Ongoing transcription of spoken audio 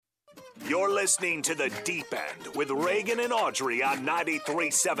You're listening to The Deep End with Reagan and Audrey on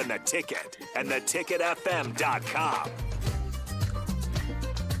 93.7 The Ticket and theticketfm.com.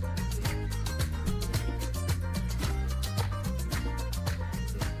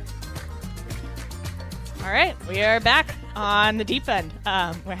 All right, we are back on The Deep End.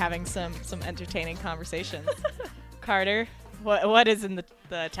 We're having some entertaining conversations. Carter, what is in the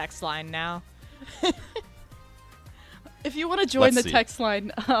text line now? If you want to join the text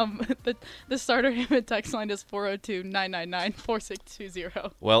line, the starter Hammond text line is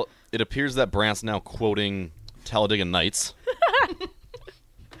 402-999-4620. Well, it appears that Brant's now quoting Talladega Nights.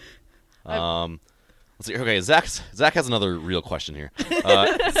 Let's see. Okay, Zach has another real question here.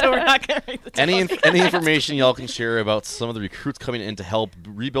 So we're not going to read the text. Any information y'all can share about some of the recruits coming in to help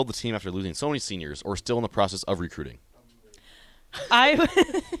rebuild the team after losing so many seniors, or still in the process of recruiting?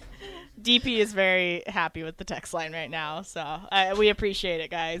 DP is very happy with the text line right now, so we appreciate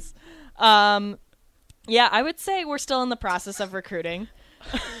it, guys. Yeah, I would say we're still in the process of recruiting.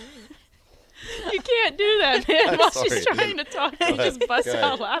 You can't do that, man. While sorry. she's trying to talk, you just bust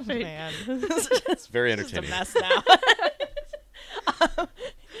out laughing. Man, It's very it's entertaining. a mess now.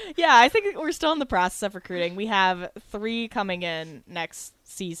 Yeah, I think we're still in the process of recruiting. We have 3 coming in next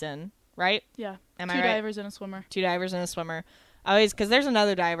season, right? Yeah. Am Two I right? divers and a swimmer. 2 divers and a swimmer. Always, because there's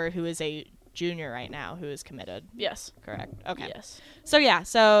another diver who is a junior right now who is committed. Yes. Correct. Okay. Yes.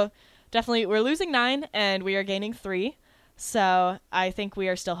 So definitely we're losing 9 and we are gaining 3. So I think we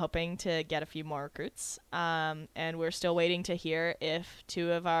are still hoping to get a few more recruits. And we're still waiting to hear if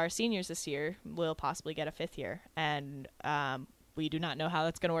 2 of our seniors this year will possibly get a 5th year. And we do not know how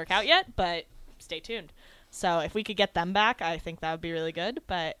that's going to work out yet, but stay tuned. So if we could get them back, I think that would be really good.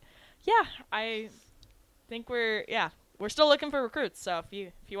 But yeah, I think we're still looking for recruits. So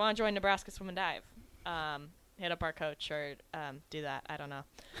if you want to join Nebraska Swim and Dive, hit up our coach or do that. I don't know.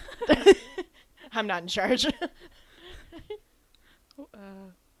 I'm not in charge.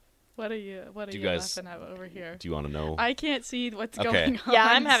 What are you guys- laughing at over here? Do you want to know? I can't see what's Okay. going on. Yeah,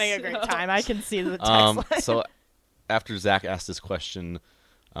 I'm having a great so- time. I can see the text line. So after Zach asked this question,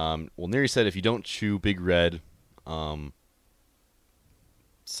 Neri said if you don't chew Big Red,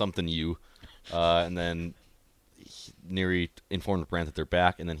 something you, and then Neri informed Brant that they're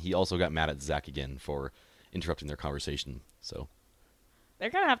back, and then he also got mad at Zach again for interrupting their conversation. So They're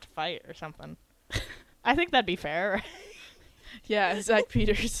going to have to fight or something. I think that'd be fair, right? Yeah, Zach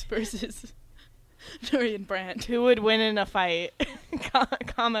Peters versus Dorian Brandt. Who would win in a fight?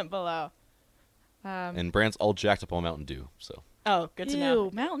 Comment below. and Brant's all jacked up on Mountain Dew. So Oh, good to know.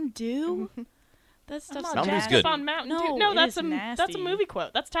 Ew, Mountain Dew? That stuff's I'm Mountain Dew's nasty. good. On Mountain No, Dew. No, it that's is a nasty. movie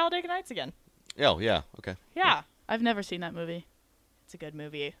quote. That's Talladega Nights again. oh yeah, okay. Yeah. I've never seen that movie. It's a good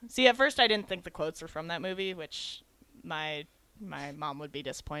movie. See, at first I didn't think the quotes were from that movie, which my mom would be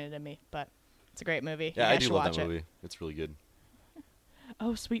disappointed in me, but it's a great movie. Yeah, You I guys do should love watch that it. movie. It's really good.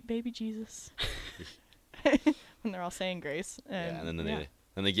 Oh, sweet baby Jesus. When they're all saying grace. And then yeah.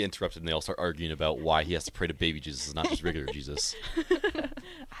 they get interrupted and they all start arguing about why he has to pray to baby Jesus and not just regular Jesus.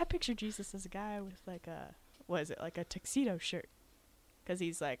 I picture Jesus as a guy with like a tuxedo shirt. Because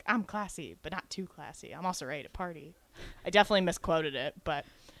he's like, I'm classy, but not too classy. I'm also ready to party. I definitely misquoted it, but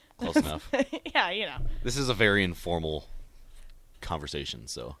Close enough. yeah, you know. This is a very informal conversation,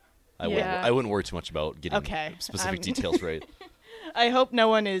 so I Yeah. wouldn't worry too much about getting Okay, specific details right. I hope no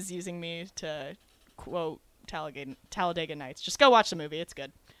one is using me to quote Talladega Nights. Just go watch the movie. It's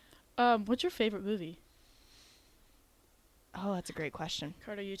good. What's your favorite movie? Oh, that's a great question.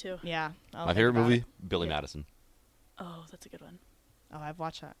 Carter, you too. Yeah. I'll My think favorite about movie, it. Billy Madison. Oh, that's a good one. Oh, I've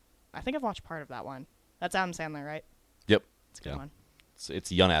watched that. I think I've watched part of that one. That's Adam Sandler, right? Yep. It's a good Yeah. one.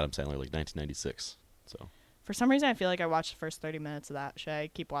 It's young Adam Sandler, like 1996. So For some reason, I feel like I watched the first 30 minutes of that. Should I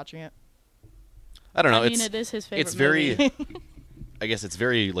keep watching it? I don't know. I mean, it is his favorite it's very. movie. I guess it's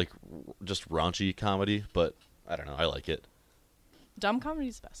very like just raunchy comedy, but I don't know. I like it. Dumb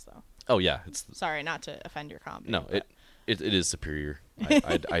comedy's best, though. Oh yeah, it's Sorry, not to offend your comedy. no. but- It is superior.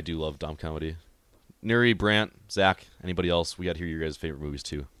 I do love dumb comedy. Neri, Brant, Zach, anybody else? We got to hear your guys' favorite movies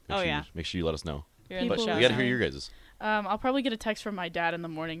too. Make Sure you let us know. You're in But the People show. we got to hear now. your guys'. I'll probably get a text from my dad in the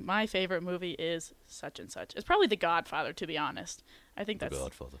morning. My favorite movie is such and such. It's probably The Godfather, to be honest. I think The that's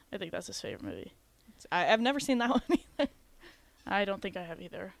Godfather. his favorite movie. I've never seen that one either. I don't think I have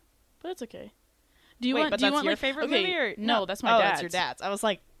either, but it's okay. Do you Wait, want? but do you that's want your like, favorite okay, movie? Or no? That's my oh, dad's. that's your dad's. I was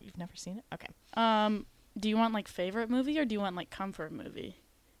like, you've never seen it? Okay. Do you want like favorite movie or do you want like comfort movie?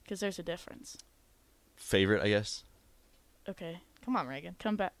 Because there's a difference. Favorite, I guess. Okay, Come on, Reagan.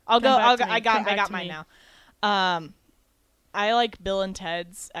 come back. I'll come go. back I'll to go. me. I Come got back to mine me. now. I like Bill and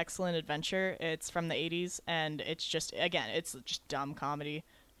Ted's Excellent Adventure. It's from the 80s, and it's just dumb comedy.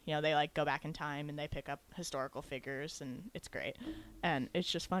 You know, they like go back in time and they pick up historical figures, and it's great, and it's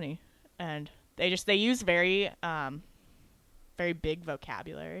just funny, and they use very very big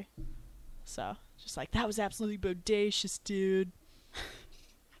vocabulary, so just like that was absolutely bodacious, dude.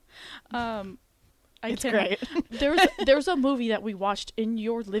 It's great. There's a movie that we watched in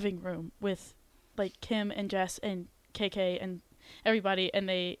your living room with like Kim and Jess and KK and everybody, and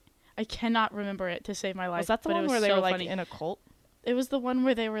I cannot remember it to save my life. Was that the but it one was where they so were like funny. in a cult? It was the one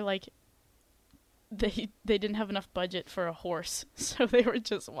where they were like they didn't have enough budget for a horse, so they were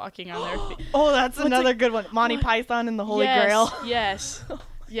just walking on their feet. Oh, that's What's another it- good one. Monty what? Python and the Holy yes, Grail. Yes.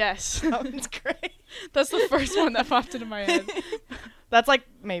 Yes. Sounds great. That's the first one that popped into my head. That's like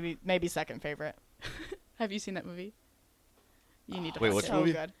maybe second favorite. Have you seen that movie? You need to Wait, watch which it. So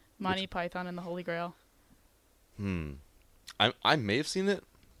movie? good. Monty Python and the Holy Grail. I may have seen it,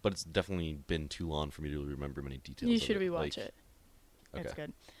 but it's definitely been too long for me to remember many details. You of should it. rewatch it. Okay. It's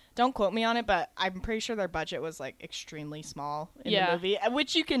good. Don't quote me on it, but I'm pretty sure their budget was like extremely small in Yeah. the movie,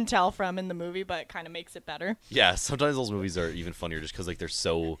 which you can tell from in the movie, but it kind of makes it better. Yeah, sometimes those movies are even funnier just because like they're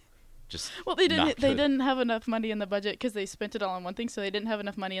so just. Well, they not good. didn't have enough money in the budget because they spent it all on one thing, so they didn't have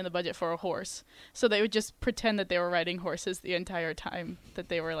enough money in the budget for a horse. So they would just pretend that they were riding horses the entire time that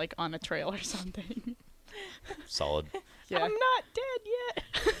they were like on a trail or something. Solid. Yeah. I'm not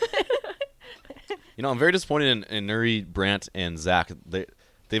dead yet. You know, I'm very disappointed in Nuri, Brant, and Zach.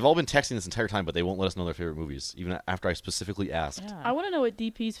 They've all been texting this entire time, but they won't let us know their favorite movies, even after I specifically asked. I want to know what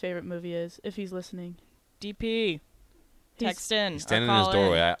DP's favorite movie is, if he's listening. DP. Text in. He's or standing in his call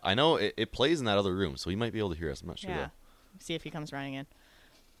doorway. I know it plays in that other room, so he might be able to hear us. I'm not sure Yeah. though. See if he comes running in.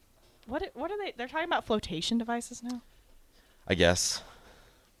 What are they? They're talking about flotation devices now? I guess.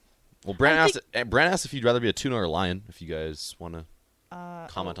 Well, Brant asked if you'd rather be a tuna or a lion. If you guys want to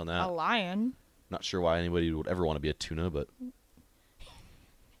comment on that. A lion. Not sure why anybody would ever want to be a tuna, but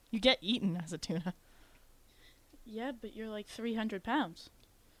You get eaten as a tuna. Yeah, but you're like 300 pounds.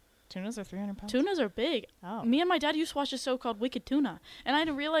 Tunas are 300 pounds. Tunas are big. Oh. Me and my dad used to watch a show called Wicked Tuna, and I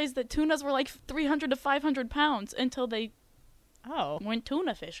didn't realize that tunas were like 300 to 500 pounds until they Oh. went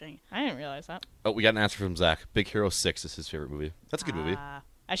tuna fishing. I didn't realize that. oh, we got an answer from Zach. Big Hero 6 is his favorite movie. That's a good movie.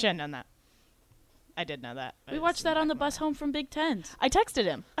 I should have known that. I did know that. but We it's watched in that on the back of my bus home from Big Tens. I texted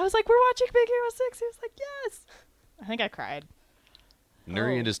him. I was like, "We're watching Big Hero 6." He was like, "Yes." I think I cried.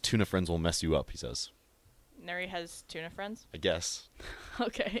 Nuri Oh. and his tuna friends will mess you up, he says. Nuri has tuna friends. I guess.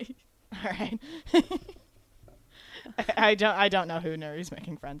 Okay. All right. I don't know who Nuri's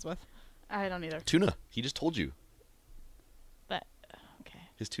making friends with. I don't either. Tuna. He just told you. But okay,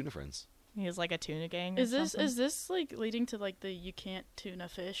 His tuna friends. he has like a tuna gang. Or Is something. this like leading to like the you can't tuna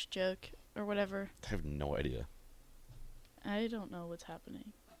fish joke or whatever? I have no idea. I don't know what's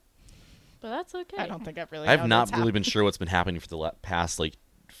happening. But that's okay. I don't think I've really. I have known not what's really been happening. sure what's been happening for the past like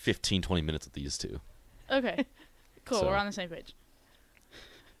 15, 20 minutes with these two. Okay. Cool, So- we're on the same page.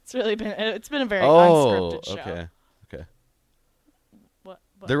 It's really been. It's been a very Oh, unscripted show. okay. Okay. What?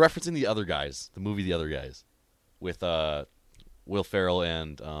 They're referencing The Other Guys, the movie The Other Guys, with Will Ferrell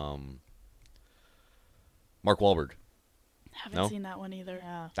and Mark Wahlberg. Haven't No? seen that one either.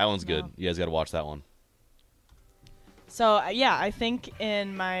 Yeah. That one's good. No. You guys got to watch that one. So yeah, I think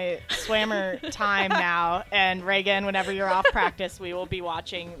in my swammer time now, and Reagan, whenever you're off practice, we will be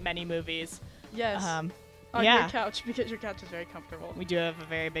watching many movies. Yes. Um, on yeah. your couch because your couch is very comfortable. We do have a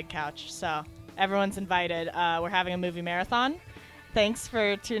very big couch, so everyone's invited. We're having a movie marathon. Thanks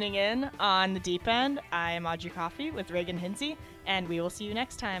for tuning in on The Deep End. I am Audrey Coffey with Reagan Hinsey, and we will see you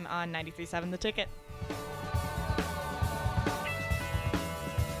next time on 93.7 The Ticket.